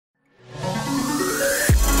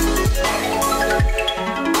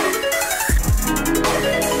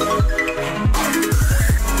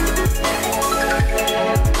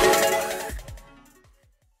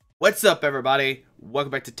What's up, everybody? Welcome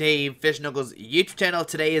back to Dave Fish Knuckles YouTube channel.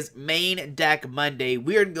 Today is main deck Monday.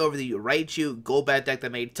 We're going to go over the Raichu Golbat deck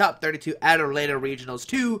that made top 32 at Orlando Regionals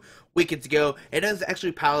 2 weekends ago. And it was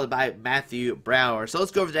actually powered by Matthew Brower. So let's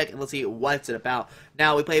go over the deck and let's see what's it about.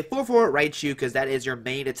 Now, we play 4-4 Raichu because that is your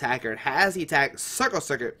main attacker. It has the attack Circle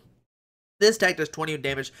Circuit. This deck does 20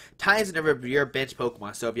 damage times the number of your bench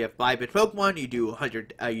Pokemon. So if you have 5 bench Pokemon, you do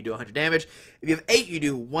 100. You do 100 damage. If you have 8, you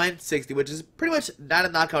do 160, which is pretty much not a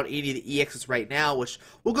knockout on any of the EXs right now. Which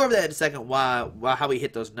we'll go over that in a second. How we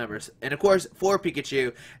hit those numbers. And of course, for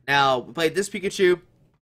Pikachu. Now we played this Pikachu.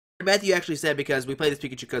 Matthew actually said because we play this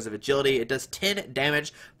Pikachu because of agility. It does 10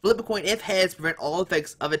 damage. Flip a coin if heads. Prevent all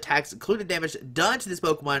effects of attacks, including damage done to this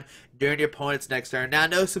Pokemon during your opponent's next turn. Now, I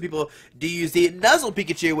know some people do use the Nuzzle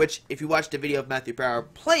Pikachu, which, if you watched the video of Matthew Brower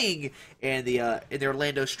playing in the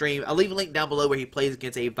Orlando stream, I'll leave a link down below where he plays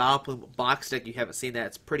against a Vileplume box deck. If you haven't seen that,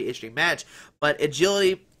 it's a pretty interesting match. But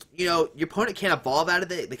agility, you know, your opponent can't evolve out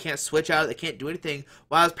of it. They can't switch out of it. They can't do anything.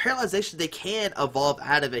 While as paralyzation, they can evolve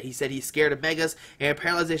out of it. He said he's scared of Megas, and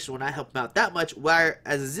paralyzation will not help him out that much,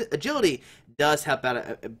 whereas agility does help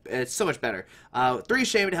out. It's so much better. 3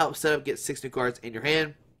 Shaymin to help set up, get 6 new cards in your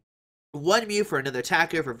hand. 1 Mew for another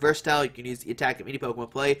attacker. For versatile, you can use the attack of any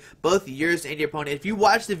Pokemon play, both yours and your opponent. If you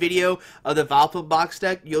watch the video of the Vileplume box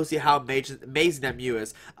deck, you'll see how amazing that Mew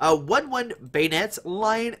is. 1-1 Banette's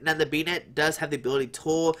line. Now, the Banette does have the ability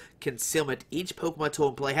Tool Concealment. Each Pokemon tool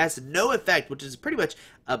in play has no effect, which is pretty much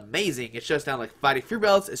amazing. It shuts down like Fighting Free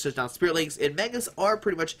Belts, it shuts down Spirit Links, and Megas are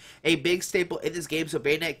pretty much a big staple in this game, so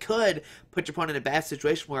Banette could put your opponent in a bad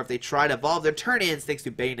situation where if they try to evolve their turn-ins thanks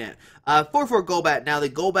to Banette. 4-4 Golbat. Now, the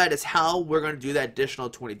Golbat is how we're going to do that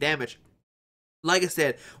additional 20 damage. Like I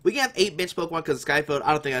said, we can have 8 bench Pokemon because of Sky Field. I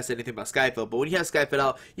don't think I said anything about Sky Field, but when you have Sky Field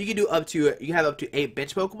out, you can do up to 8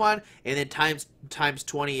 bench Pokemon, and then times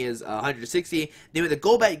 20 is 160. Then with the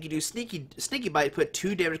Golbat, you can do Sneaky Bite, put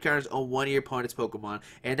 2 damage counters on one of your opponent's Pokemon,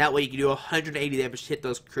 and that way you can do 180 damage to hit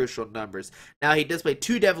those crucial numbers. Now he does play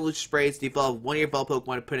 2 Devolution Sprays to evolve one of your evolved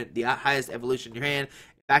Pokemon and put in the highest evolution in your hand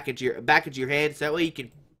back into your hand. So that way you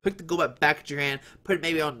can pick the Golbat back at your hand, put it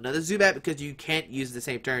maybe on another Zubat because you can't use the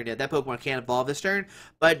same turn yet. That Pokemon can't evolve this turn,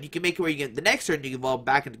 but you can make it where you get the next turn you can evolve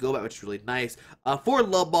back into Golbat, which is really nice. For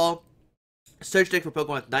Level Ball, search deck for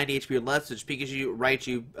Pokemon with 90 HP or less, such as Pikachu,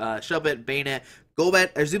 Raichu, Shuppet, Banette,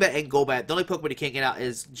 Golbat, or Zubat and Golbat. The only Pokemon you can't get out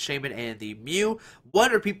is Shaymin and the Mew.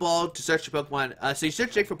 1 Repeat Ball to search your Pokemon. So you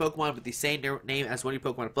search deck for Pokemon with the same name as one of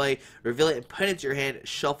your Pokemon to play, reveal it and put it into your hand,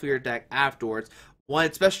 shuffle your deck afterwards.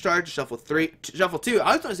 1 Special Charge, shuffle 2.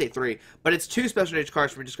 I was going to say 3, but it's 2 Special Charge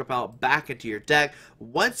cards from your discard pile back into your deck.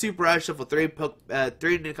 1 Super Rod, shuffle 3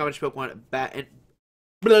 any combination Pokemon back and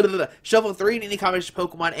shuffle 3 any combination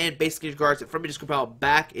Pokemon and basic cards from your discard pile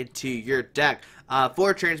back into your deck.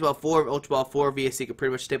 4 Trainers Mail, 4 Ultra Ball, 4 via Seeker,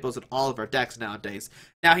 pretty much staples in all of our decks nowadays.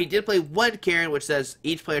 Now, he did play 1 Karen, which says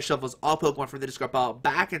each player shuffles all Pokemon from the discard pile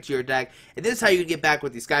back into your deck, and this is how you can get back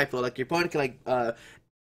with the Sky Field. Like, your opponent can,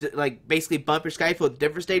 like basically bump your Sky Field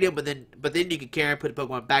different stadium, but then you can carry and put a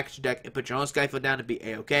Pokemon back at your deck and put your own Sky Field down and be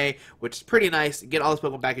a-okay, which is pretty nice. Get all this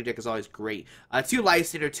Pokemon back in your deck is always great. 2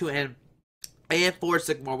 Lysandre, 2 N, and 4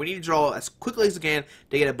 Sycamore. We need to draw as quickly as we can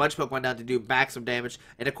to get a bunch of Pokemon down to do maximum damage.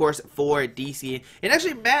 And of course, 4 DC. And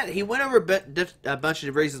actually, Matt, he went over a bunch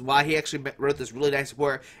of reasons why he actually wrote this really nice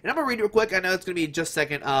report. And I'm going to read it real quick. I know it's going to be just a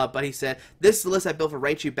second, but he said, "This is the list I built for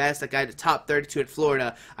Raichu Bass that guy to top 32 in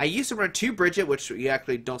Florida. I used to run 2 Bridget, which you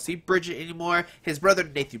actually don't see Bridget anymore. His brother,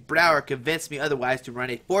 Nathan Brower, convinced me otherwise to run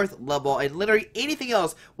a 4th Level and literally anything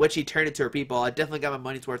else, which he turned into Repeat Ball. I definitely got my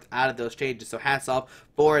money's worth out of those changes, so hats off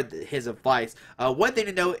for his advice." One thing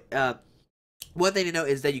to note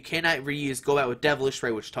is that you cannot reuse Golbat with Devolution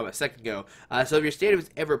Spray, which we talked about a second ago. So if your stadium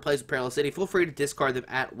is ever replaced with Perilous City, feel free to discard them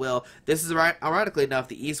at will. This is, ironically enough,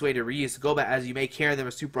 the easiest way to reuse Golbat, as you may carry them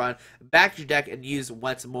as Super Rod back to your deck and use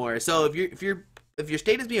once more. So if your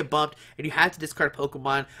state is being bumped and you have to discard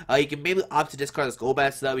Pokemon, you can maybe opt to discard this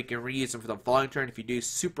Golbat so that we can reuse them for the following turn if you do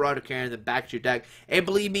Super Auto carry them back to your deck. And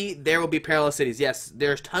believe me, there will be Perilous Cities. Yes,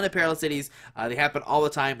 there's a ton of Perilous Cities. They happen all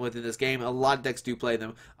the time within this game. A lot of decks do play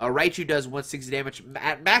them. Raichu does 160 damage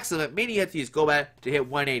at maximum, meaning you have to use Golbat to hit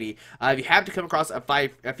 180. If you have to come across a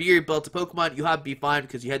Fury built to Pokemon, you have to be fine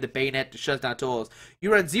because you had the Banette to shut down tools.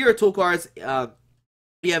 You run 0 tool cards.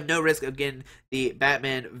 You have no risk of getting the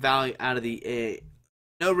Batman value out of the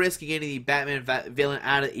no risk of getting the Batman villain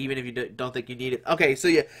out of it, even if you don't think you need it. Okay, so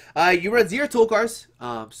yeah, you run 0 tool cards,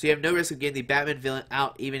 so you have no risk of getting the Batman villain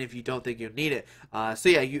out, even if you don't think you need it. So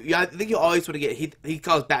yeah, I think you always want to get, he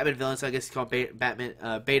calls Batman villain, so I guess he called Batman,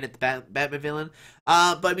 Banette the Batman villain.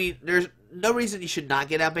 But I mean, there's no reason you should not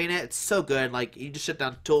get out Banette. It's so good. Like, you just shut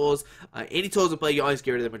down tools. Any tools in play, you always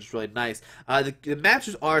get rid of them, which is really nice. The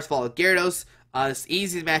matches are as follows. Gyarados. It's the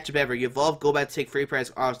easiest matchup ever. You evolve Golbat to take free prize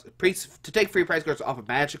cards off a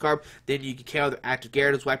Magikarp. Then you can KO their active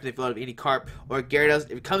Gyarados, wiping the field out of any Carp or Gyarados.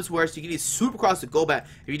 If it comes worse, you can use Supercross to Golbat.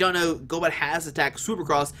 If you don't know, Golbat has attack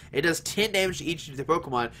Supercross. It does 10 damage to each of the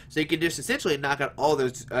Pokemon, so you can just essentially knock out all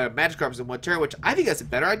those Magikarps in one turn, which I think that's a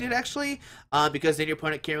better idea actually, because then your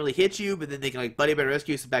opponent can't really hit you, but then they can like Buddy Better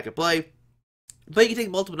Rescue some back and play. But you can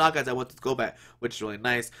take multiple knockouts at once with Golbat, which is really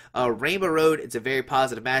nice. Rainbow Road, it's a very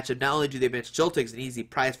positive matchup. Not only do they bench Joltex, an easy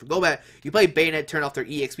price for Golbat, you play Banette, turn off their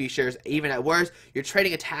EXP shares, even at worst, you're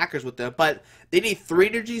trading attackers with them. But they need 3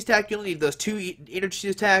 energies attack, you only need those 2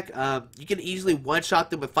 energies attack. You can easily one-shot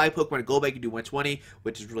them with 5 Pokemon. Golbat, you can do 120,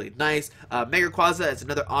 which is really nice. Mega Quaza, it's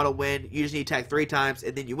another auto win. You just need to attack 3 times,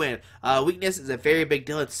 and then you win. Weakness is a very big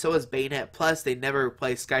deal, and so is Banette. Plus, they never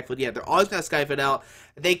play Sky Field yet. They're always going to Sky Field out.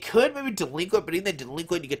 They could maybe Delinquent, but in the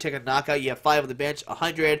Delinquent, you can take a knockout. You have 5 on the bench,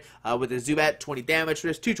 100 with a Zubat, 20 damage.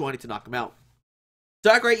 There's 220 to knock them out.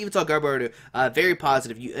 Darkrai, Yveltal, Garbodor, very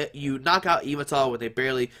positive. You knock out Yveltal when they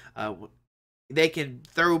barely, they can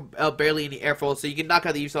throw barely any airfall, so you can knock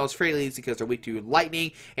out the Yveltals fairly easy because they're weak to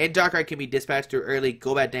lightning. And Darkrai can be dispatched through early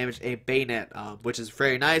Golbat damage and Banette, which is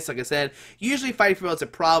very nice. Like I said, usually fighting for is a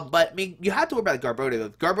problem, but I mean, you have to worry about Garbodor though.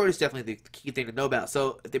 Garbodor is definitely the key thing to know about.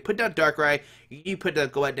 So if they put down Darkrai, you put down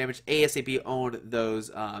Golbat damage ASAP on those.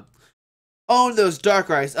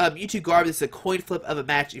 Darkrai's. U2 Garb, this is a coin flip of a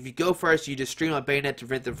match. If you go first, you just stream on Banette to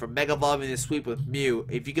prevent them from Mega Evolving and sweep with Mew.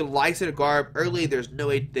 If you can Lysandre Garb early, there's no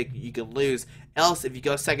way that you can lose. Else, if you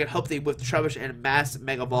go second, hopefully with Trubbish and Mass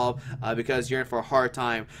Mega Evolve, because you're in for a hard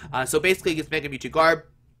time. So basically, against Mega Mewtwo Garb,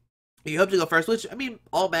 you hope to go first, which, I mean,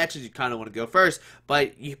 all matches you kind of want to go first,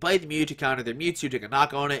 but you play the Mew to counter their Mewtwo, take a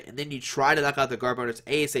knock on it, and then you try to knock out the Garbodors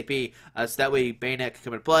ASAP, so that way Banette can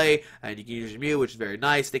come into play, and you can use your Mew, which is very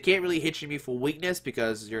nice. They can't really hit your Mew for weakness,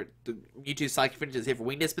 because the Mewtwo's Psychic Finish is hit for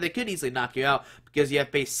weakness, but they could easily knock you out, because you have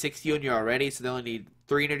base 60 on you already, so they only need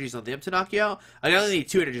 3 energies on them to knock you out. I only need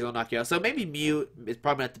 2 energies on knock you out. So maybe Mew is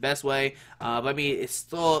probably not the best way. But I mean, it's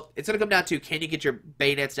gonna come down to, can you get your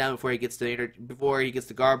Banettes down before he gets the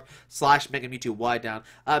Garb / Mega Mewtwo wide down.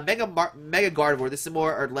 Mega Gardevoir, this is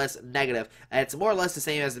more or less negative. It's more or less the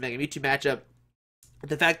same as the Mega Mewtwo matchup.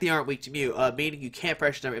 The fact they aren't weak to Mew, meaning you can't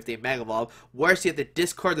pressure them if they Mega Evolve. Worse, you have to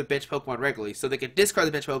discard the bench Pokemon regularly. So they can discard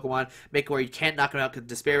the bench Pokemon, make it where you can't knock them out, because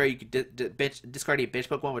Despair, you can discard a bench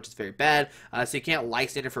Pokemon, which is very bad. So you can't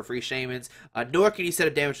Lysandre for free Shaymins. Nor can you set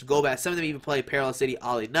up damage to Golbat. Some of them even play Perilous City,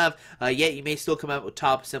 oddly enough. Yet you may still come out with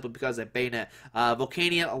top simply because of Banette.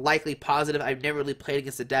 Volcanion, likely positive. I've never really played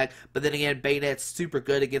against the deck, but then again, Banette's super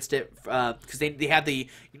good against it, because they have the,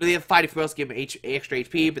 they have fighting for else, give them extra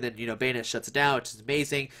HP, but then, Banette shuts it down, which is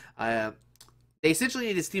amazing. They essentially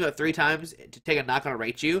need to steam up 3 times to take a knock on a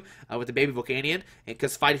Raichu with the baby Volcanion,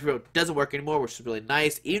 because Fighting for doesn't work anymore, which is really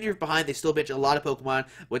nice. Even if you're behind, they still bench a lot of Pokemon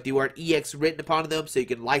with the word EX written upon them, so you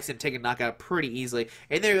can Lyson take a knockout pretty easily.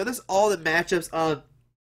 And there you go. That's all the matchups.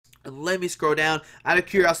 And let me scroll down. Out of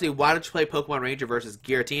curiosity, why don't you play Pokemon Ranger versus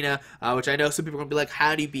Giratina? Which I know some people are going to be like,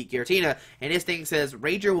 how do you beat Giratina? And this thing says,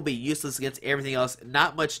 Ranger will be useless against everything else.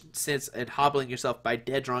 Not much sense in hobbling yourself by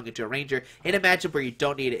dead drawing into a Ranger in a matchup where you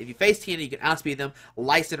don't need it. If you face Tina, you can outspeed them,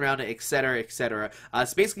 Lyson around it, etc., etc.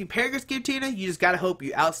 So basically, pair against Giratina, you just got to hope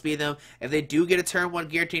you outspeed them. If they do get a turn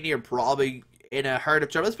 1 Giratina, you're probably in a herd of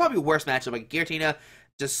trouble. It's probably a worse matchup. Like Giratina,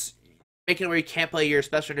 just making it where you can't play your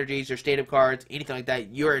special energies, your stadium cards, anything like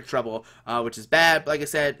that, you're in trouble, which is bad. But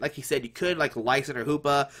like he said, you could like Lysandre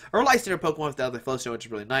Hoopa or Lysandre Pokemon with the other flow stone, which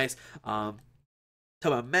is really nice. Talk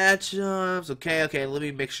about matchups. Okay, let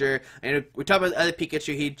me make sure. And we talk about the other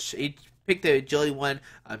Pikachu. He picked the agility one,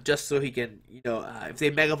 just so he can, if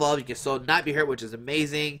they Mega Evolve, you can still not be hurt, which is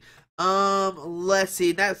amazing. Let's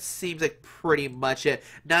see. That seems like pretty much it.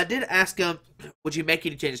 Now, I did ask him, would you make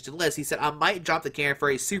any changes to the list? He said, I might drop the Karen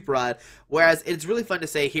for a Super Rod, whereas it's really fun to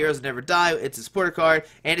say Heroes Never Die, it's a supporter card,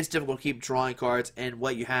 and it's difficult to keep drawing cards and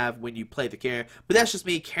what you have when you play the Karen. But that's just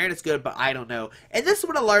me. Karen is good, but I don't know. And this is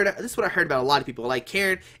what I learned, this is what I heard about a lot of people. Like,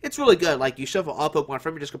 Karen, it's really good. Like, you shuffle all Pokemon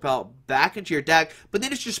from your discard pile back into your deck, but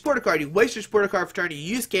then it's your supporter card. You waste your supporter card for turn, you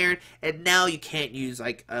use Karen, and now you can't use,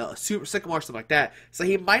 like, a Super Sycamore or something like that. So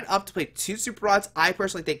he might opt to play 2 Super Rods. I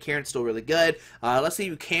personally think Karen's still really good. Let's say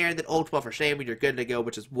you Karen, then Ultra Ball for Shaymin, you're good to go,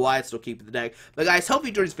 which is why it's still keeping the deck. But guys, hope you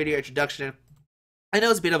enjoyed this video introduction. I know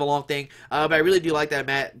it's a bit of a long thing, but I really do like that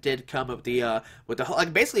Matt did come up with the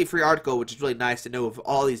like basically a free article, which is really nice to know of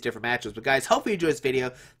all these different matches. But guys, hopefully you enjoyed this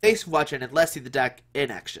video. Thanks for watching, and let's see the deck in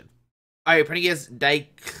action. All right, playing against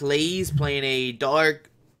Diclays, playing a Dark,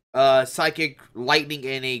 Psychic, Lightning,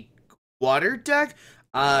 and a Water deck.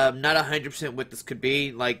 Not 100% what this could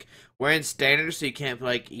be. Like, we're in standard, so you can't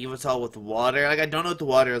like Evital with water. Like, I don't know what the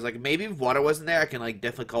water is. Like, maybe if water wasn't there, I can like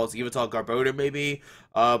definitely call it Evital Garbodor maybe.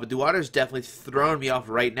 But the water is definitely throwing me off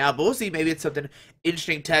right now. But we'll see. Maybe it's something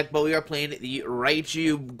interesting tech. But we are playing the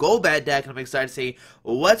Raichu Golbat deck, and I'm excited to see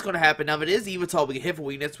what's going to happen. Now, if it is Evital, we can hit for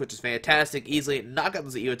weakness, which is fantastic. Easily knock out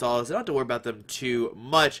those Evitals. I don't have to worry about them too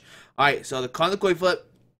much. All right, so the coin flip.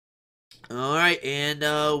 All right,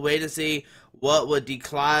 and wait to see what would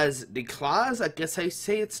Declaws, I guess I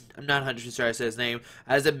say it's, I'm not 100% sure I said his name,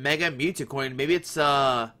 as a Mega Mewtwo coin. Maybe it's,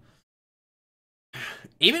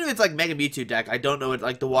 even if it's like Mega Mewtwo deck, I don't know what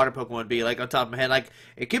like the water Pokemon would be like on top of my head. Like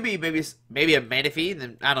it could be maybe a Manaphy,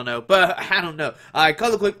 then I don't know, but I don't know. Alright,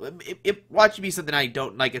 color quick. Watch me something I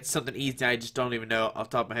don't like. It's something easy. I just don't even know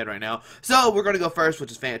off the top of my head right now. So we're gonna go first,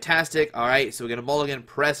 which is fantastic. All right, so we got a mulligan,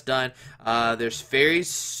 press done. There's Fairy,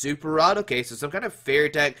 Super Rod. Okay, so some kind of fairy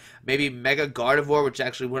deck, maybe Mega Gardevoir, which is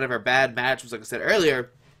actually one of our bad matchups, like I said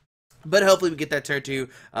earlier. But hopefully we get that turn to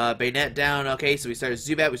Banette down. Okay, so we start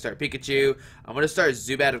Zubat, we start Pikachu. I'm going to start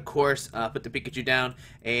Zubat, of course, put the Pikachu down,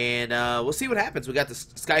 and we'll see what happens. We got the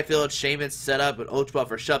Sky Field Shaymin set up, an Ultra Ball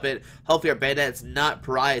for Shuppet. Hopefully our Banette's not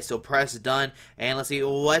pariah, so press done. And let's see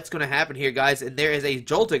what's going to happen here, guys. And there is a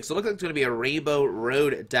Joltik, so it looks like it's going to be a Rainbow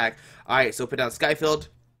Road deck. Alright, so put down Sky Field.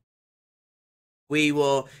 We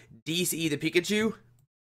will DCE the Pikachu.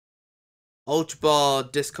 Ultra Ball,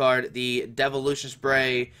 discard the Devolution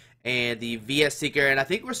Spray and the VS Seeker, and I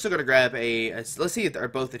think we're still going to grab let's see if they're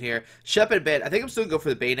both in here. Shuppet and Banette. I think I'm still going to go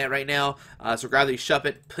for the Banette right now. So grab the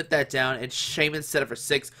Shuppet, put that down, and Shaymin set up for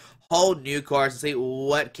 6. Whole new cards to see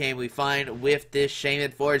what can we find with this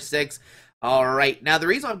Shaymin for 6. Alright, now the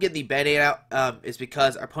reason I'm getting the Banette out is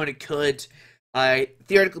because our opponent could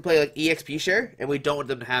theoretically play like EXP share, and we don't want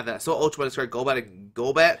them to have that. So Ultra discard Golbat and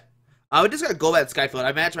Golbat. We just got Golbat Sky Field. I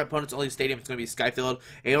imagine my opponent's only stadium is going to be Sky Field.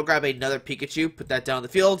 And we'll grab another Pikachu, put that down on the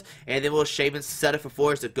field, and then we'll Shaymin set it for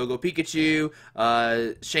 4. So go Pikachu,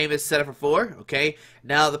 Shaymin set it for 4. Okay.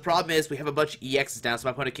 Now the problem is we have a bunch of EXs down, so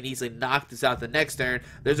my opponent can easily knock this out the next turn.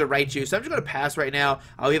 There's a Raichu, so I'm just going to pass right now.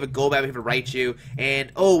 We have a Golbat, we have a Raichu,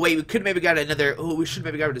 and oh wait, we could maybe got another. Oh, we should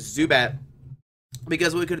maybe got rid of Zubat.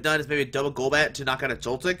 Because what we could have done is maybe a double Golbat to knock out a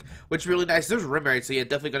Joltik, which is really nice. There's Remoraid, so yeah,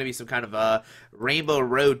 definitely going to be some kind of Rainbow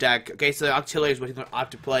Road deck. Okay, so Octillery is what he's going to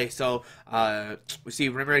opt to play. So we see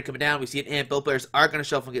Remoraid coming down. We see an Imp. Both players are going to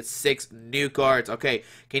shuffle and get 6 new cards. Okay,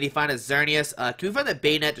 can he find a Xerneas? Can we find the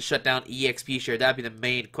Banette to shut down EXP share? That'd be the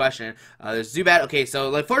main question. There's Zubat. Okay,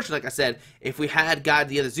 so unfortunately, like I said, if we had gotten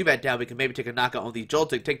the other Zubat down, we could maybe take a knockout on the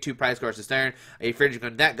Joltik, take 2 prize cards this turn. A Fairy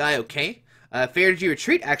on that guy. Okay. Fairy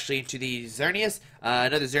retreat actually into the Xerneas.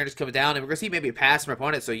 Another Xerneas coming down, and we're going to see maybe a pass from our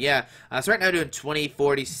opponent. So yeah, so right now we're doing 20,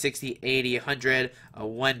 40, 60, 80, 100,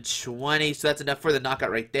 120. So that's enough for the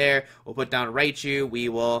knockout right there. We'll put down Raichu. We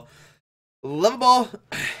will Level Ball.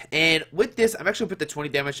 And with this, I'm actually going to put the 20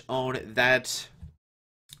 damage on that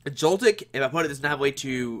Joltik. If my opponent doesn't have a way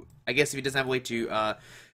to, I guess if he doesn't have a way to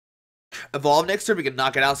evolve next turn, we can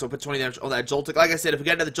knock it out, so we'll put 20 damage on that Joltik. Like I said, if we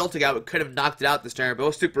got another Joltik out, we could have knocked it out this turn, but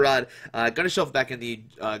we'll Super Rod. Gonna shuffle back in the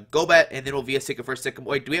Golbat, and then we'll via Seeker for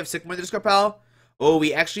Sycamore. Wait, do we have Sycamore in the discard pile? Oh,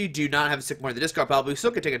 we actually do not have a Sycamore in the discard pile, but we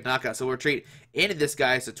still can take a knockout, so we'll retreat into this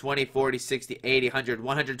guy, so 20, 40, 60, 80, 100,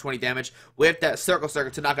 120 damage with that circle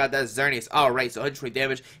to knock out that Xerneas. Alright, so 120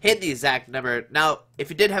 damage, hit the exact number. Now, if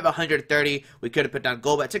we did have 130, we could have put down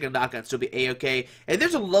Golbat, take a knockout, and still be A-okay. And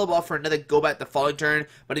there's a low ball for another Golbat the following turn,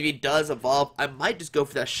 but if he does evolve, I might just go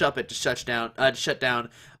for that Shuppet to shut down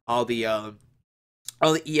all the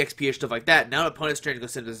EXP or stuff like that. Now the opponent's turn to go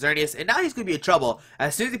send the Xerneas, and now he's going to be in trouble.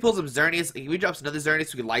 As soon as he pulls up Xerneas, if he drops another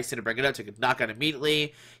Xerneas, we can Lysandre and bring it up, take a knockout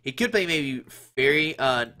immediately. He could play maybe Fairy,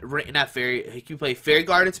 not Fairy, he could play Fairy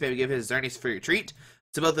Garden to maybe give his Xerneas Fairy Retreat.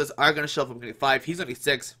 So both of those are going to shuffle. I'm going to get 5, he's going to get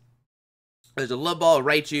 6. There's a Level Ball,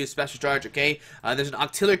 Raichu, Special Charge, okay. There's an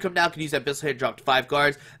Octillery coming down, can use that Abyssal Head, drop to 5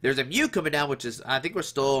 cards. There's a Mew coming down, which is, I think we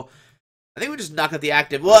just knock out the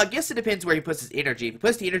active. Well, I guess it depends where he puts his energy. If he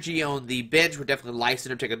puts the energy on the bench, we're definitely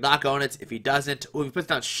Lysandre, take a knock on it. If he doesn't, if he puts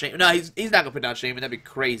down Shaymin, no, he's not gonna put down Shaymin. That'd be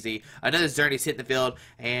crazy. Another Xerneas hitting the field,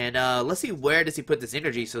 and let's see, where does he put this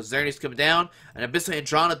energy? So Xerneas coming down, an Abyssal Hand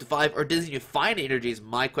drawn up to 5, or does he find energy? Is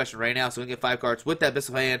my question right now. So we can get 5 cards with that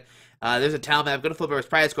Abyssal Hand. There's a Talon Map. I'm going to flip over his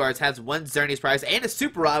prize cards. Has 1 Xerneas prize and a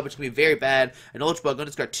Super Rod, which can be very bad. An Ultra Ball. Going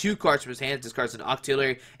to discard 2 cards from his hand. Discards an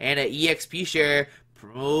Octillery and an EXP share.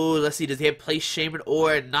 Oh, let's see. Does he have play Shaymin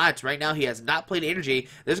or not? Right now, he has not played Energy.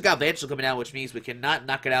 There's a Galvantula coming out, which means we cannot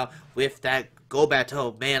knock it out with that Golbat.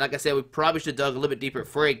 Oh, man. Like I said, we probably should have dug a little bit deeper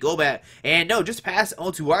for a Golbat. And no, just pass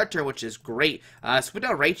on to our turn, which is great. So put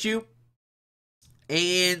down Raichu.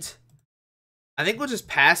 And I think we'll just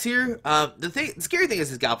pass here. The scary thing is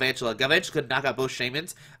his Galvantula. Galvantula could knock out both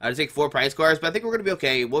Shaymins to take 4 prize cards, but I think we're going to be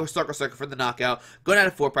okay. We'll circle for the knockout. Going down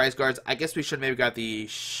to 4 prize cards. I guess we should maybe grab the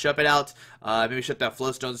Shuppet out. Maybe shut down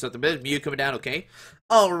Flowstone and something. But Mew coming down, okay.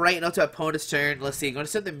 Alright, now to opponent's turn. Let's see. Going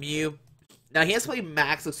to set the Mew. Now he has to play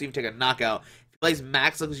Max, so you can take a knockout. Plays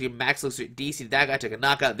Max Elixir, Max Elixir, DC, that guy took a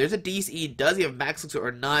knockout. There's a DC, does he have Max Elixir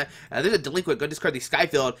or not? There's a Delinquent, going to discard the Sky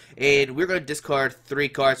Field, and we're going to discard 3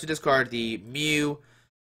 cards. So discard the Mew,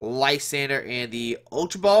 Lysandre, and the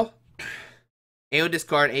Ultra Ball. And we'll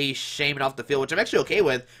discard a Shaymin off the field, which I'm actually okay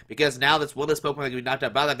with, because now that's one of the Pokemon that can be knocked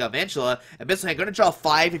out by the Galvantula. And basically, I'm going to draw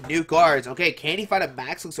 5 new cards. Okay, can he find a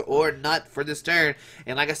Max Elixir or not for this turn?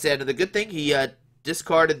 And like I said, the good thing, he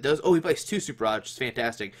discarded those. Oh, he plays 2 Super Rod, which is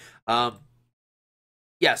fantastic.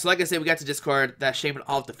 Yeah, so like I said, we got to discard that Shaymin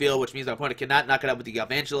off the field, which means our opponent cannot knock it out with the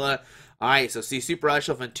Galvantula. Alright, so see Super Rod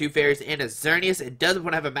shuffling 2 fairies and a Xerneas. It doesn't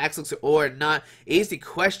want to have a Max Elixir or not is the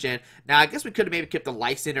question. Now, I guess we could have maybe kept the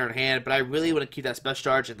Lysandre in hand, but I really want to keep that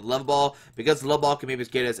Special Charge in the Level Ball, because the Level Ball can maybe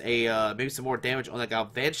get us a maybe some more damage on the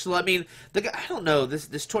Galvantula. I mean, I don't know,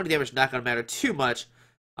 this 20 damage is not going to matter too much.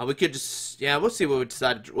 We could just, yeah, we'll see what we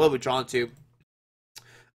decide, what we draw into.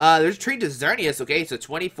 There's a trade to Xerneas, okay, so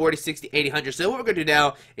 20, 40, 60, 80, 100. So what we're going to do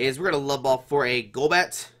now is we're going to Love Ball for a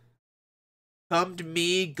Golbat. Come to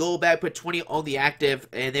me, Golbat, put 20 on the active,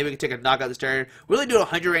 and then we can take a knockout this turn. We're only doing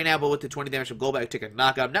 100 right now, but with the 20 damage from Golbat, we take a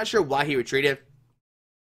knockout. I'm not sure why he retreated.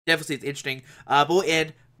 Definitely it's interesting, but we'll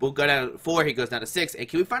end. We'll go down to 4, he goes down to 6. And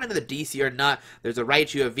can we find another DC or not? There's a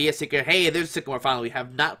Raichu, a VS Seeker. Hey, there's a Sycamore finally. We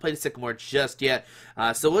have not played a Sycamore just yet.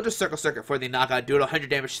 So we'll just circle for the knockout, do it 100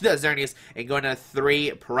 damage to the Xerneas, and go down to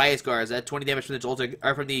 3 prize cards. That 20 damage from the Jolter,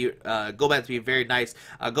 or from the Golbat to be very nice.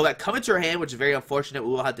 Golbat coming to our hand, which is very unfortunate. We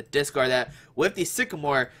will have to discard that with the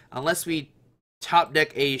Sycamore, unless we top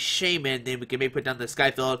deck a Shaymin, then we can maybe put down the Sky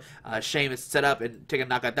Field. Shaymin set up and take a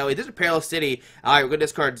knockout that way. There's a Parallel City. Alright, we're going to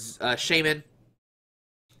discard Shaymin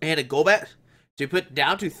and a Golbat to put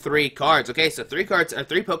down to 3 cards. Okay, so 3 cards,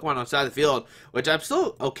 3 Pokemon on the side of the field, which I'm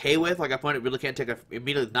still okay with. Like, our opponent really can't take a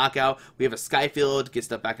immediate knockout. We have a Sky Field, get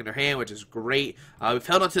stuff back in their hand, which is great. We've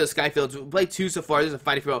held on to the Sky Fields. We played 2 so far. There's a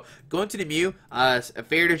fighting field. Going to the Mew, a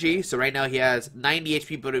Fairy Energy. So right now he has 90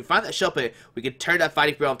 HP, but if we find that Shuppet, we can turn that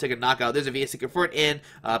fighting field and take a knockout. There's a VS Seeker for it in.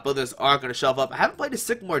 Both of those are going to shelf up. I haven't played a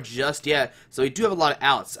Sycamore just yet, so we do have a lot of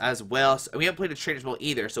outs as well. So we haven't played a Trainers Mail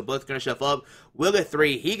either, so both going to shelf up. We'll get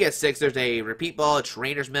 3. He gets 6. There's a Repeat Ball, a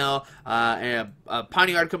Trainers Mail, and a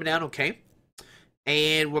Pawniard coming down. Okay.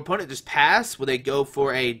 And our opponent just pass. Will they go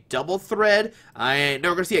for a double thread? And no,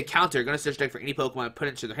 we're going to see a counter. We're going to search deck for any Pokemon and put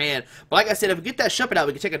it into their hand. But like I said, if we get that Shuppet out,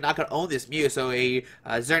 we can take a knockout on this Mew. So a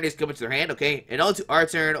Xerneas coming to their hand. Okay. And on to our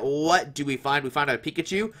turn. What do we find? We find a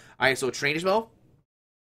Pikachu. Alright, so a Trainers Mail.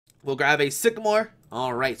 We'll grab a Sycamore.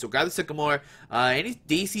 Alright, so grab the Sycamore. Any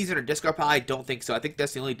DCs in our discard pile? I don't think so. I think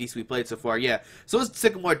that's the only DC we played so far, yeah. So let's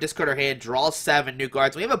Sycamore, discard our hand, draw 7 new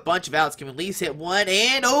cards. We have a bunch of outs. Can we at least hit 1?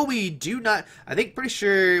 And, oh, we do not. I think, pretty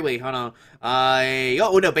sure, wait, hold on.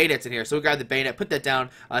 Oh, no, Banette's in here. So we grab the Banette, put that down,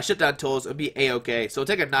 shut down tools, it'll be A-okay. So we'll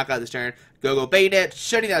take a knockout this turn. Go, Banette,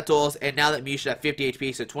 shutting down tools, and now that Mew should have 50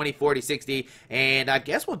 HP, so 20, 40, 60. And I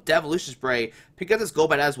guess we'll Devolution Spray. Pick up this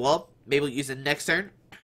Golbat as well. Maybe we'll use it next turn.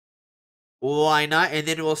 Why not? And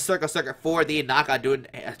then we'll circle for the knockout, doing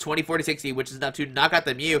 20, 40, 60, which is enough to knock out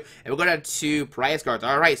the Mew. And we'll go down to prize cards.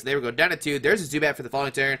 Alright, so there we go. Down to 2. There's a Zubat for the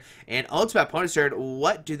following turn. And on to my opponent's turn.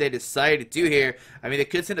 What do they decide to do here? I mean, they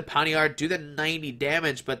could send a Pawniard, do the 90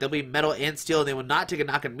 damage, but they'll be Metal and Steel, and they will not take a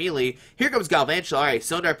knockout immediately. Here comes Galvantula. Alright,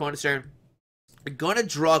 so on to our opponent's turn. We're going to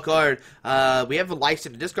draw a card. We have a Lysandre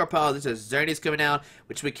in the discard pile. There's a Xerneas coming out,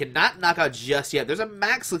 which we cannot knock out just yet. There's a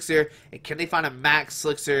Max Elixir. And can they find a Max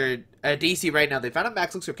Elixir DC right now? They found a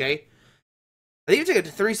Max Elixir, okay. I think you take a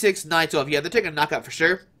 3, 6, 9, 12. Yeah, they're taking a knockout for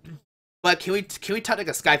sure. But can we top deck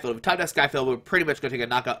a Sky Field? If we top deck Sky Field, we're pretty much going to take a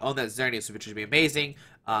knockout on that Xerneas, which would be amazing.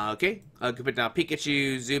 Okay. Can put down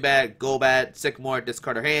Pikachu, Zubat, Golbat, Sycamore,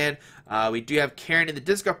 discard our hand. We do have Karen in the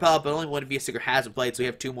discard pile, but only one VS Seeker hasn't played, so we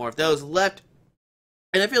have 2 more of those left.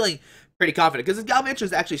 And I'm feeling pretty confident, because this Galvantula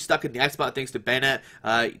is actually stuck in the X spot thanks to Banette.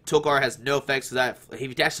 Tokar has no effects, so that he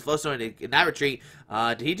detached the Flowstone in that retreat.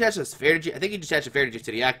 Did he detach a Fairy Energy? I think he detached a Fairy Energy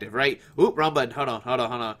to the active, right? Oop, wrong button. Hold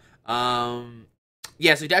on.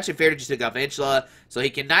 Yeah, so he detached a Fairy Energy to Galvantula, so he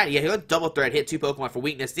cannot, yeah, he'll double threat, hit 2 Pokemon for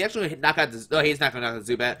weakness. He actually knock out the, oh, he's not going to knock out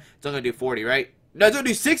the Zubat. It's only going to do 40, right? No, it's gonna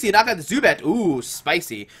do 60. Knock out the Zubat. Ooh,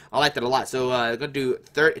 spicy. I like that a lot. So gonna do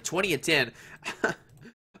 20 and 10.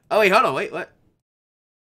 Oh wait, hold on. Wait, what?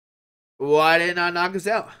 Why didn't I knock us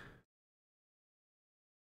out?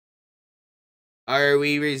 Are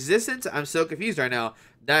we resistant? I'm so confused right now.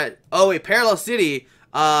 Oh wait, Parallel City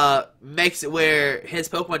makes it where his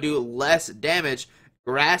Pokemon do less damage.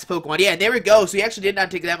 Grass Pokemon, yeah, and there we go. So he actually did not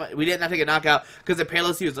take that much. We did not take a knockout because the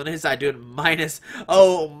Parallel City was on his side doing minus.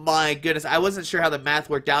 Oh my goodness, I wasn't sure how the math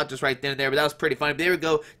worked out just right then and there, but that was pretty funny. But there we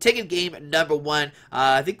go, taking game number 1.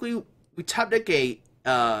 I think we top deck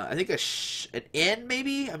I think an N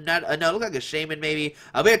maybe. I'm not. No, it looked like a Shaymin maybe.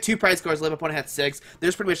 We had 2 prize scores. Left opponent had 6.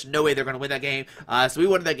 There's pretty much no way they're going to win that game. So we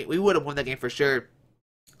won that game. We would have won that game for sure.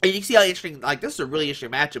 And you can see how interesting, like, this is a really interesting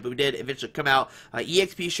matchup, but we did eventually come out.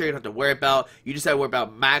 EXP, sure, you don't have to worry about. You just have to worry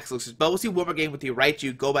about max looks. But we'll see one more game with the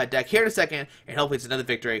Raichu Golbat deck here in a second, and hopefully it's another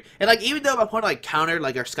victory. And, like, even though my opponent, like, countered,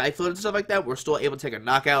 like, our Sky Field and stuff like that, we're still able to take a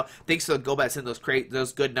knockout. Thanks to Golbat sending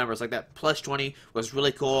those good numbers. Like, that plus 20 was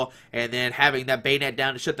really cool. And then having that Banette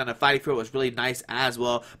down to shut down the fighting field was really nice as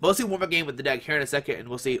well. But we'll see one more game with the deck here in a second, and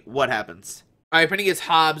we'll see what happens. Alright, printing is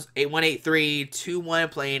Hobbs, 8183, 2-1,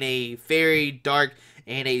 playing a Fairy, Dark,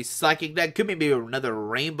 and a Psychic deck. Could maybe another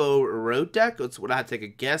Rainbow Road deck. That's what I had to take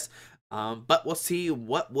a guess. But we'll see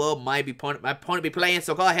what will my opponent be playing.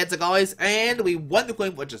 So call heads like always. And we won the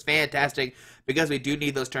coin, which is fantastic. Because we do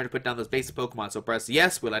need those turns to put down those basic Pokemon. So press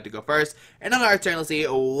yes, we'd like to go first. And on our turn, let's see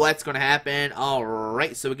what's going to happen.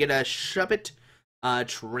 Alright, so we get a Shuppet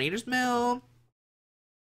Trainers Mail.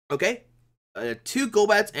 Okay. 2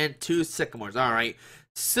 Golbats and 2 Sycamores. Alright.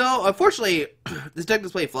 So, unfortunately, this deck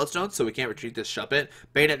does play Floodstone, so we can't retreat this Shuppet.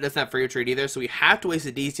 Banette doesn't have free retreat either, so we have to waste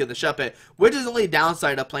a DC on the Shuppet, which is the only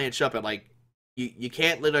downside of playing Shuppet. Like, you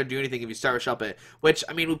can't literally do anything if you start with Shuppet. Which,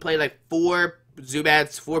 I mean, we played like 4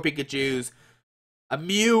 Zubats, 4 Pikachus, a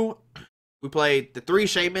Mew. We played the 3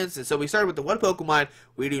 Shaymins, and so we started with the 1 Pokemon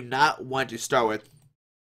we do not want to start with.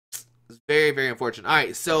 It's very, very unfortunate.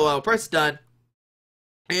 Alright, so press done.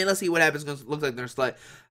 And let's see what happens. Looks like there's like...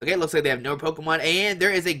 Okay, looks like they have no Pokemon, and there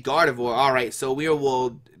is a Gardevoir. Alright, so we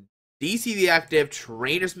will DC the active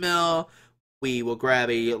Trainers Mail. We will grab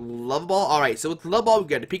a Level Ball. Alright, so with the Level Ball, we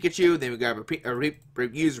got a Pikachu. Then we grab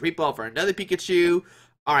use Repeat Ball for another Pikachu.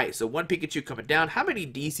 Alright, so 1 Pikachu coming down. How many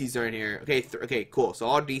DCs are in here? Okay, okay, cool. So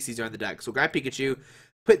all DCs are in the deck. So grab Pikachu.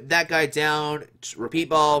 Put that guy down. Repeat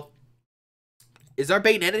Ball. Is our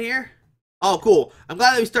Banette in here? Oh, cool. I'm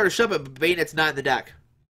glad that we started Shuppet, but Banette's not in the deck.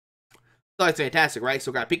 So it's fantastic, right?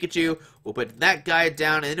 So grab Pikachu, we'll put that guy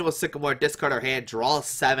down, and then we'll Sycamore, discard our hand, draw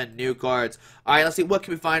 7 new cards. Alright, let's see, what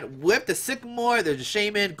can we find with the Sycamore? There's a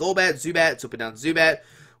Shaymin, Golbat, Zubat, so put down Zubat,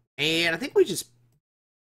 and I think we just...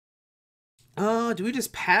 do we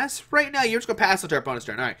just pass right now? You're just going to pass onto our opponent's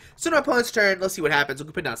turn. Alright, so on our opponent's turn, let's see what happens. We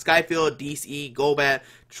can put down Sky Field, DC, Golbat,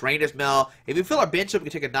 Trainers Mail. If we fill our bench up, we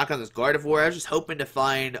can take a knock on this Gardevoir. I was just hoping to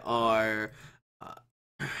find our...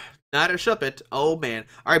 not our Shuppet. Oh, man.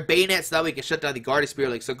 Our Banette, so that we can shut down the Guardian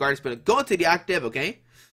Spirit Link. So Guardian Spirit Link, go into the active, okay?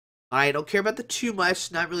 I don't care about the too much.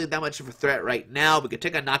 Not really that much of a threat right now. We can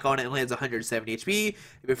take a knock on it and lands 170 HP. If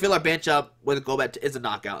we fill our bench up with a Golbat, is a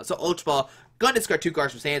knockout. So Ultra Ball, gonna discard 2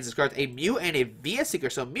 cards from his hands. Discards a Mew and a VS Seeker.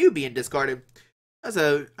 So Mew being discarded.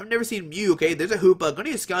 I've never seen Mew, okay? There's a Hoopa.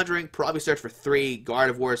 Gonna use Conjuring. Probably search for 3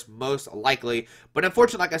 Gardevoirs, most likely. But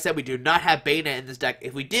unfortunately, like I said, we do not have Banette in this deck.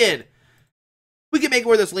 If we did... we can make it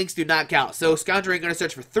where those links do not count. So, Scoundrel going to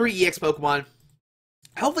search for 3 EX Pokemon.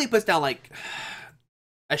 Hopefully, he puts down, like,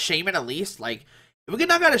 a Shaymin at least. Like, if we can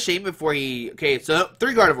knock out a Shaymin before he... okay, so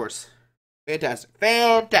 3 Gardevoirs. Fantastic.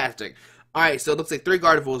 Fantastic. Alright, so it looks like 3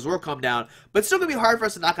 Gardevoirs will come down. But it's still going to be hard for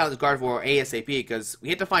us to knock out this Gardevoir ASAP because we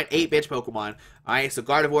have to find 8 bench Pokemon. Alright, so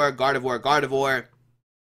Gardevoir, Gardevoir, Gardevoir.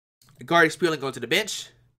 Guardian Spirit Link going to the bench.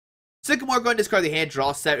 Sycamore going to discard the hand,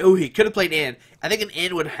 draw 7. Oh, he could have played in. I think an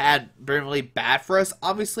in would have been really bad for us,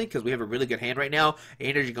 obviously, because we have a really good hand right now.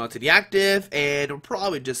 Energy going to the active, and we'll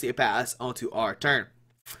probably just see a pass onto our turn.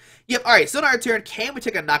 Yep, alright, so on our turn, can we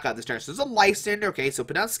take a knockout this turn? So there's a Lysandre, okay, so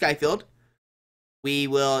put down Skyfield. We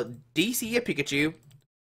will DC a Pikachu.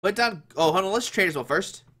 Put down, oh, hold on, let's Trainers Mail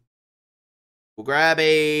first. We'll grab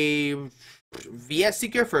a VS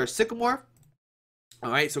Seeker for Sycamore.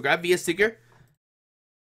 Alright, so grab VS Seeker.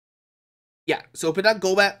 Yeah, so put down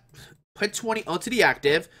Golbat, put 20 onto the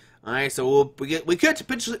active. Alright, so we could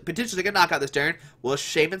potentially get a knockout this turn. We'll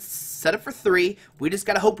Shaymin set up for 3. We just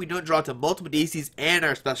gotta hope we don't draw to multiple DCs and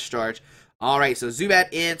our special charge. Alright, so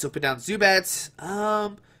Zubat in, so put down Zubats.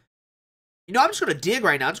 You know, I'm just going to dig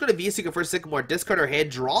right now. I'm just going to VS Seeker for Sycamore, discard our head,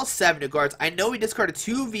 draw 7 new cards. I know we discarded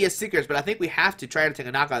 2 VS Seekers, but I think we have to try to take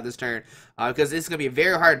a knockout this turn because this is going to be a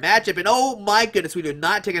very hard matchup. And oh my goodness, we do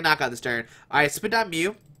not take a knockout this turn. Alright, spin down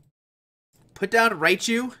Mew. Put down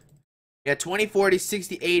Raichu. Yeah, 20, 40,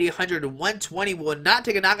 60, 80, 100, 120. We will not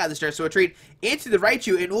take a knockout this turn, so we'll trade into the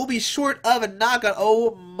Raichu, and we'll be short of a knockout.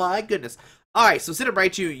 Oh my goodness. Alright, so set up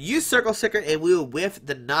Raichu, use Circle Sticker, and we will whiff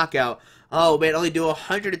the knockout. Oh man, only do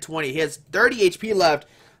 120. He has 30 HP left.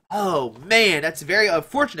 Oh man, that's very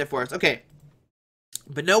unfortunate for us. Okay.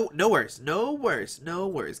 But no worries. No worries,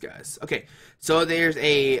 guys. Okay, so there's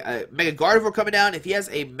a Mega Gardevoir coming down. If he has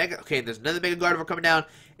a Mega... Okay, there's another Mega Gardevoir coming down.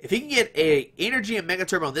 If he can get a Energy and Mega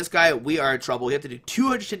Turbo on this guy, we are in trouble. We have to do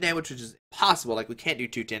 210 damage, which is impossible. Like, we can't do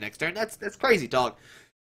 210 next turn. That's crazy talk.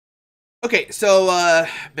 Okay, so,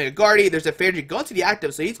 Mega Guardy, there's a Fairgy going to the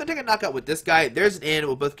active, so he's going to take a knockout with this guy. There's an in,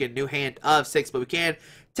 we'll both get a new hand of 6, but we can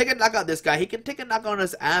take a knockout this guy. He can take a knockout on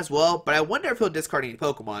us as well, but I wonder if he'll discard any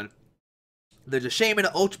Pokemon. There's a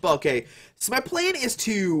Shaymin, Ultra Ball. Okay, so my plan is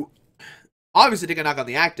to, obviously, take a knockout on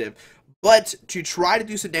the active, but to try to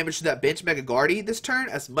do some damage to that bench Mega Guardy this turn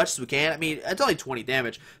as much as we can. I mean, it's only 20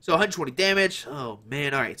 damage, so 120 damage. Oh,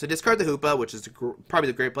 man. All right, so discard the Hoopa, which is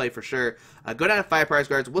probably the great play for sure. Go down to 5 prize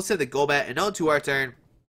cards. We'll send the Golbat, and on to our turn.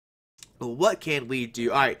 What can we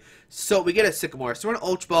do? All right, so we get a Sycamore. So we're going to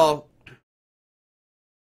Ultra Ball,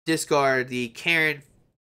 discard the Karen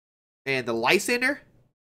and the Lysandre.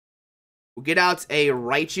 We'll get out a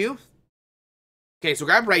Raichu. Okay, so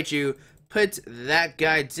grab Raichu. Put that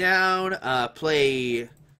guy down. Play...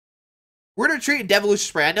 We're going to treat Devolution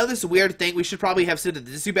Spray. I know this is a weird thing. We should probably have sent it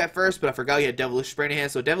to the Zubat first, but I forgot you had Devolution Spray in hand.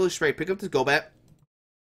 So Devolution Spray, pick up this Golbat.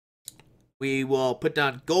 We will put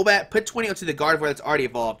down Golbat. Put 20 onto the Gardevoir that's already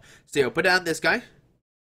evolved. So we'll put down this guy.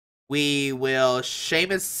 We will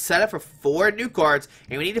Shaymin set up for 4 new cards.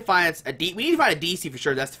 And we need to find a DC for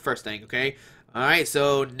sure. That's the first thing, okay? Alright,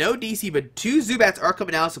 so no DC, but 2 Zubats are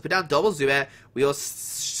coming out, so put down double Zubat. We'll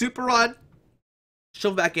Super Rod,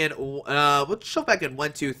 shuffle back in, we'll shuffle back in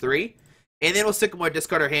 1, 2, 3. And then we'll Sycamore,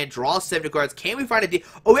 discard our hand, draw 7 cards. Can we find a D?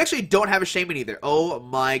 Oh, we actually don't have a Shaymin either. Oh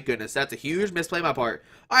my goodness, that's a huge misplay on my part.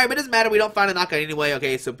 Alright, but it doesn't matter, we don't find a knockout anyway.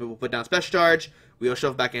 Okay, so we'll put down Special Charge. We'll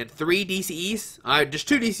shuffle back in 3 DCEs. Alright, just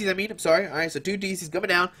 2 DCs, I mean, I'm sorry. Alright, so 2 DCs coming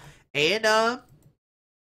down. And,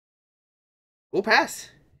 we'll pass.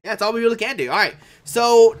 Yeah, that's all we really can do. Alright,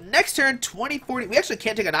 so next turn, 2040. We actually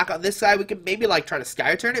can't take a knockout on this side. We can maybe, like, try to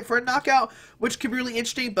Sky Turn it for a knockout, which could be really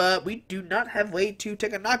interesting, but we do not have way to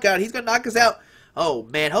take a knockout. He's going to knock us out. Oh,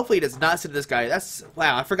 man, hopefully he does not send this guy. That's,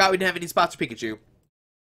 wow, I forgot we didn't have any spots for Pikachu.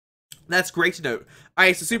 That's great to note.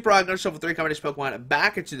 Alright, so Super Rod, going to shuffle 3 combination Pokemon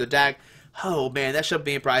back into the deck. Oh, man, that Shuppet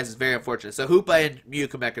being prized is very unfortunate. So Hoopa and Mew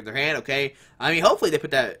come back in their hand, okay? I mean, hopefully they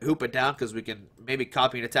put that Hoopa down because we can maybe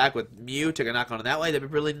copy an attack with Mew, take a knock on it that way. That'd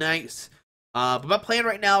be really nice. But my plan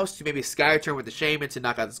right now is to maybe Sky Turn with the Shaymin to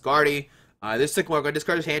knock out this Guardy. This Sycamore, going to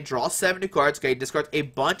discard his hand, draw 7 new cards. Okay, discards a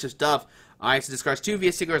bunch of stuff. Alright, so discards 2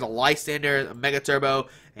 VS Seekers, a Lysandre, a Mega Turbo,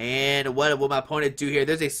 and what will my opponent do here?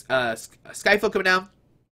 There's a Sky Field coming down.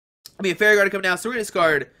 I mean, a Fairy Guard coming down, so we're going to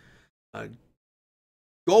discard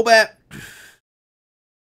Golbat,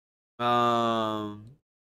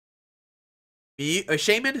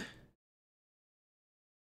 Shaymin,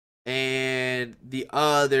 and the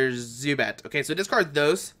other Zubat. Okay, so discard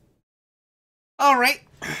those. Alright.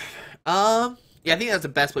 Yeah, I think that's the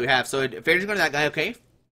best play we have. So Fairy's going to that guy, okay.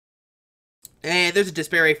 And there's a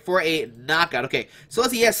Despair for a knockout. Okay, so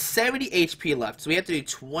let's see, he has 70 HP left. So we have to do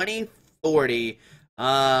 20, 40.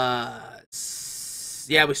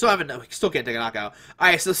 Yeah, we still can't take a knockout.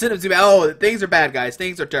 Alright, so send him to... Oh, things are bad, guys.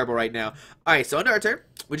 Things are terrible right now. Alright, so under our turn,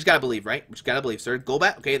 we just gotta believe, right? We just gotta believe, sir.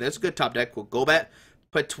 Golbat. Okay, that's a good top deck. We'll Golbat.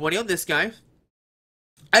 Put 20 on this guy.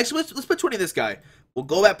 Actually, let's put 20 on this guy. We'll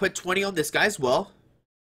Golbat, put 20 on this guy as well.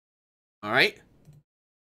 Alright.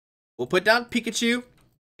 We'll put down Pikachu.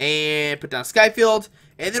 And put down Sky Field.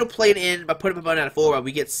 And then we'll play it in by putting him on out of 4 while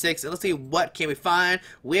we get 6. And let's see what can we find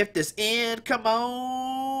with this in. Come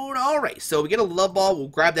on. Alright, so we get a Love Ball. We'll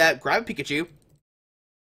grab that. Grab a Pikachu.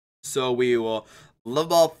 So we will Love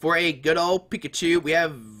Ball for a good old Pikachu. We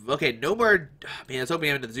have, okay, no more. Man, I was hoping we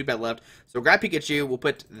have another Zubat left. So we'll grab Pikachu. We'll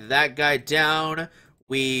put that guy down.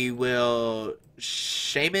 We will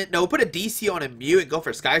Shaymin. No, we'll put a DC on a Mew and go for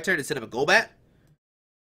a Sky Turn instead of a Golbat.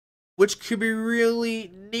 Which could be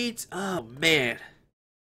really neat. Oh, man.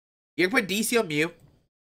 You're going to put DC on Mew.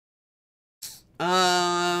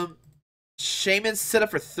 Shaymin set up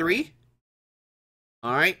for 3.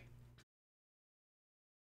 Alright.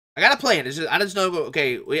 I got a plan. I just know.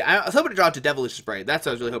 Okay, I was hoping to draw into Devolution Spray. That's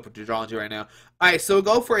what I was really hoping to draw into right now. Alright, so we'll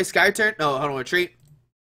go for a Sky Turn. No, hold on, retreat.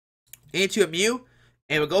 into a Mew,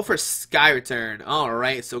 and we'll go for Sky Return.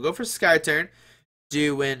 Alright, so we'll go for Sky Return,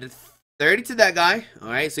 doing 30 to that guy.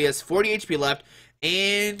 Alright, so he has 40 HP left,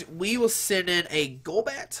 and we will send in a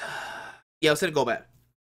Golbat. Yeah, we'll send a Golbat.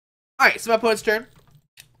 Alright, so my opponent's turn.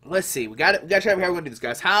 Let's see, we gotta try how we're gonna do this,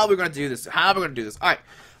 guys. How are we gonna do this?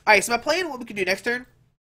 Alright, so my plan, what we can do next turn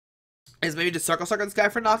is maybe just circle this guy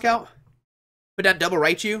for knockout. Put down double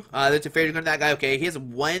Raichu. That's a Fairy Guard to that guy. Okay, he has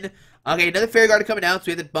one. Okay, another Fairy Guard coming down, so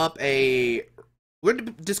we have to bump a... We're going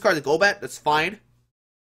to discard the Golbat. That's fine.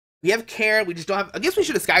 We have Karen. We just don't have... I guess we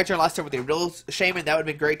should have Sky Turn last turn with the real Shaymin. That would have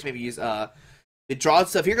been great to maybe use the draw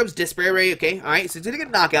stuff. Here comes Display. Okay, alright, so he's going to get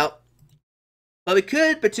a knockout. But we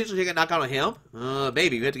could potentially take a knockout on him.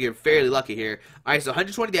 Maybe. We have to get fairly lucky here. Alright, so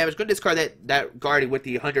 120 damage. Going to discard that Guardian with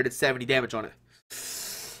the 170 damage on it.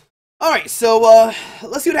 Alright, so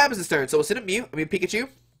let's see what happens this turn. So we'll send a Pikachu.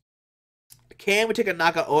 Can we take a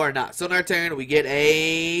knockout or not? So in our turn, we get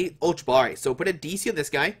a Ultra Ball. Alright, so we'll put a DC on this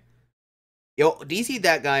guy. Yo, DC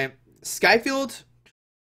that guy. Sky Field.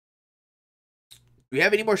 Do we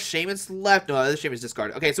have any more Shaymins left? No, other Shaymin's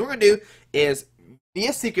discarded. Okay, so what we're going to do is be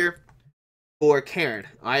a Seeker for Karen.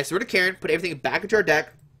 Alright, so we're to Karen. Put everything back into our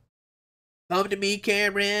deck. Come to me,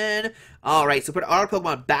 Karen. Alright, so put our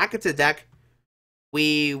Pokemon back into the deck.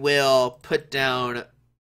 We will put down...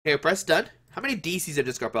 Okay, press done. How many DCs are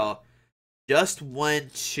discard ball? Just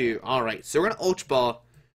 1, 2. Alright, so we're going to Ultra Ball.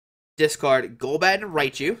 Discard Golbat and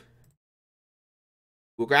Raichu.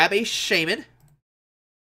 We'll grab a Shaymin.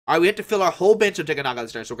 Alright, we have to fill our whole bench to take a knockout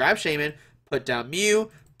this turn. So grab Shaymin, put down Mew,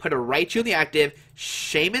 put a Raichu in the active.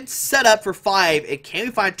 Shaymin set up for 5. And can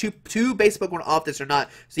we find two base Pokemon off this or not?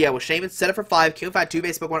 So yeah, well, Shaymin set up for 5. Can we find 2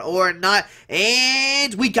 base Pokemon or not?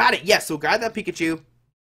 And we got it. Yes, so we'll grab that Pikachu.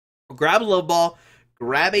 We'll grab a Level Ball.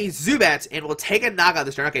 Grab a Zubat, and we'll take a knockout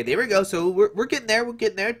this turn. Okay, there we go. So we're getting there. We're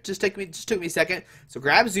getting there. Just took me a second. So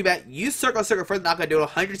grab Zubat. Use Circle for the knockout. Do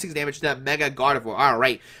 106 damage to that Mega Gardevoir. All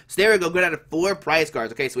right. So there we go. Go down to 4 prize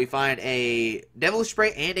cards. Okay, so we find a Devolution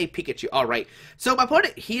Spray and a Pikachu. All right. So my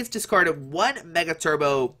opponent, he has discarded 1 Mega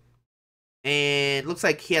Turbo, and looks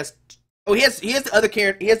like he has. Oh, he has the other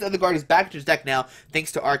Karen. He has the other Guardians back into his deck now,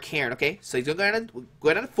 thanks to our Karen. Okay, so he's gonna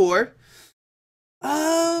go down to 4.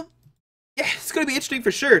 Yeah, it's going to be interesting for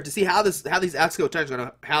sure to see how these Axio turns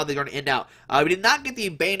how they're going to end out. We did not get the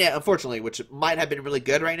Banette, unfortunately, which might have been really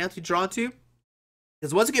good right now to draw into.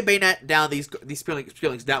 Because once we get Banette down, these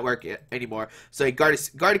Spillings don't work anymore. So a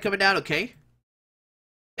Guardian coming down, okay.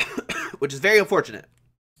 Which is very unfortunate.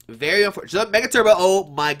 Very unfortunate. So Mega Turbo, oh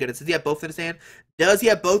my goodness. Does he have both in his hand? Does he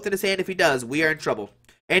have both in his hand? If he does, we are in trouble.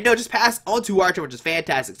 And no, just pass on to our turn, which is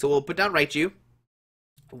fantastic. So we'll put down Raichu.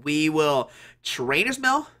 We will Trainers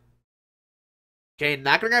Mail. Okay,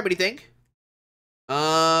 not gonna grab anything.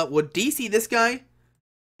 We'll DC this guy,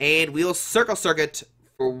 and we'll Circle Circuit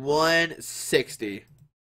for 160.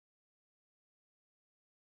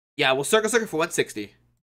 Yeah, we'll Circle Circuit for 160.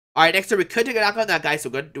 Alright, next turn we could take a knock on that guy,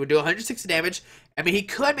 so we'll do 160 damage. I mean, he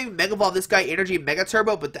could maybe Mega Evolve this guy, Energy Mega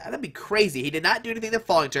Turbo, but that'd be crazy. He did not do anything the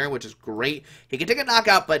following turn, which is great. He can take a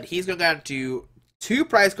knockout, but he's gonna go down to 2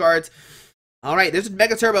 prize cards. Alright, there's a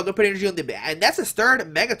Mega Turbo. I'm going to put energy on the... And that's his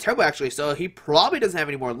 3rd Mega Turbo, actually. So he probably doesn't have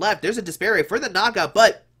any more left. There's a Despair for the knockout,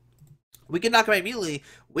 but we can knock him out immediately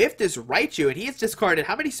with this Raichu. And he has discarded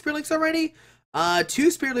how many Spear Links already?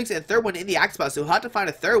 2 Spear Links and a 3rd one in the Axe spot. So he'll have to find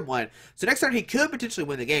a 3rd one. So next turn, he could potentially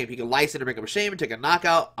win the game. He can Lysandre to bring up a Shaymin, take a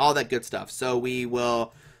knockout, all that good stuff. So we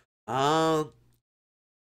will...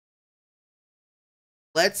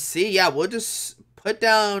 let's see. Yeah, we'll just put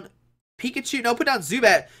down... Pikachu, no, put down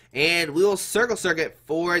Zubat, and we will Circle Circuit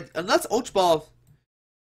for, unless Ultra Ball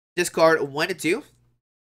discard 1 and 2.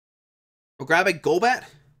 We'll grab a Golbat.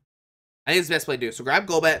 I think it's the best play to do. So grab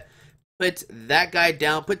Golbat, put that guy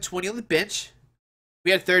down, put 20 on the bench.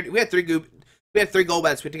 We had 3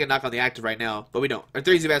 Golbats. We take a knock on the active right now, but we don't. Or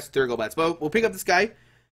 3 Zubats, 3 Golbats. But we'll pick up this guy,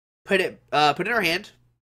 put it in our hand,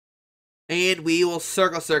 and we will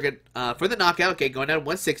Circle Circuit for the knockout. Okay, going down to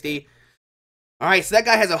 160. Alright, so that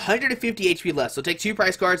guy has 150 HP left. So take 2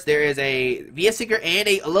 prize cards. There is a VS Seeker and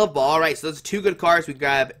a Love Ball. Alright, so those are 2 good cards. We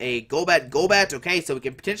grab a Golbat. Okay, so we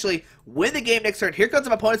can potentially win the game next turn. Here comes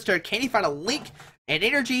my opponent's turn. Can he find a Link, an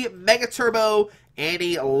Energy, Mega Turbo, and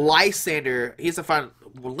a Lysandre? He has to find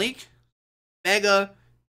Link, Mega,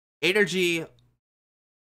 Energy,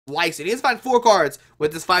 Lysandre. He has to find 4 cards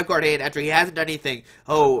with this 5-card hand after he hasn't done anything.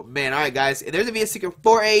 Oh, man. Alright, guys. There's a VS Seeker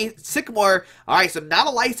for a Sycamore. Alright, so not a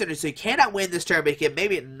Lysandre, so he cannot win this turn, but he can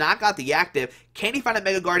maybe knock out the active. Can he find a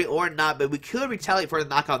Mega Guardian or not? But we could retaliate for the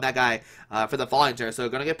knockout on that guy for the following turn. So,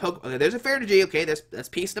 gonna get poke. Okay, there's a Fair Energy. Okay, that's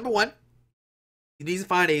piece number 1. He needs to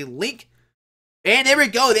find a Link, And there we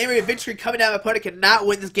go. There we go. Victory coming down. My opponent cannot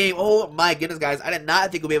win this game. Oh my goodness, guys. I did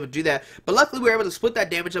not think we'll be able to do that. But luckily, we were able to split that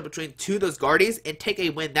damage up between two of those Guardies and take a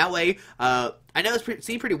win that way. I know it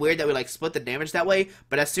seemed pretty weird that we, like, split the damage that way.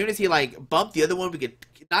 But as soon as he, like, bumped the other one, we could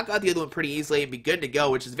knock out the other one pretty easily and be good to go,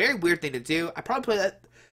 which is a very weird thing to do. I probably played that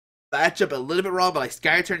matchup a little bit wrong, but, like,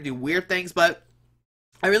 Sky turned to do weird things, but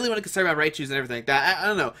I really want to concern about Raichus and everything like that. I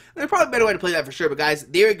don't know. There's probably a better way to play that for sure. But guys,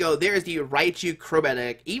 there we go. There is the Raichu Crobat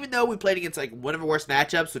deck. Even though we played against like one of our worst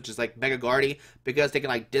matchups, which is like Mega Guardy, because they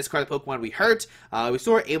can like discard the Pokemon we hurt, we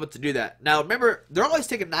still were able to do that. Now remember, they're always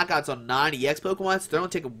taking knockouts on non-EX Pokemon, so they're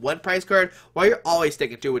only taking one prize card, while you're always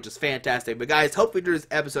taking two, which is fantastic. But guys, hopefully you enjoyed this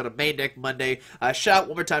episode of Main Deck Monday. Shout out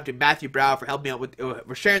one more time to Matthew Brown for helping me out with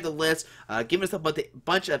for sharing the list, giving us a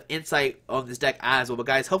bunch of insight on this deck as well. But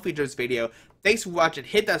guys, hopefully you enjoyed this video. Thanks for watching.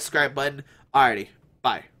 Hit that subscribe button. Alrighty.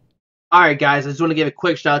 Bye. Alright guys, I just want to give a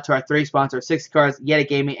quick shout out to our three sponsors, 60 Cards, Yeti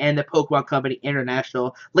Gaming, and the Pokemon Company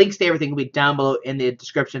International. Links to everything will be down below in the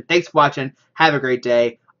description. Thanks for watching. Have a great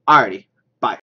day. Alrighty.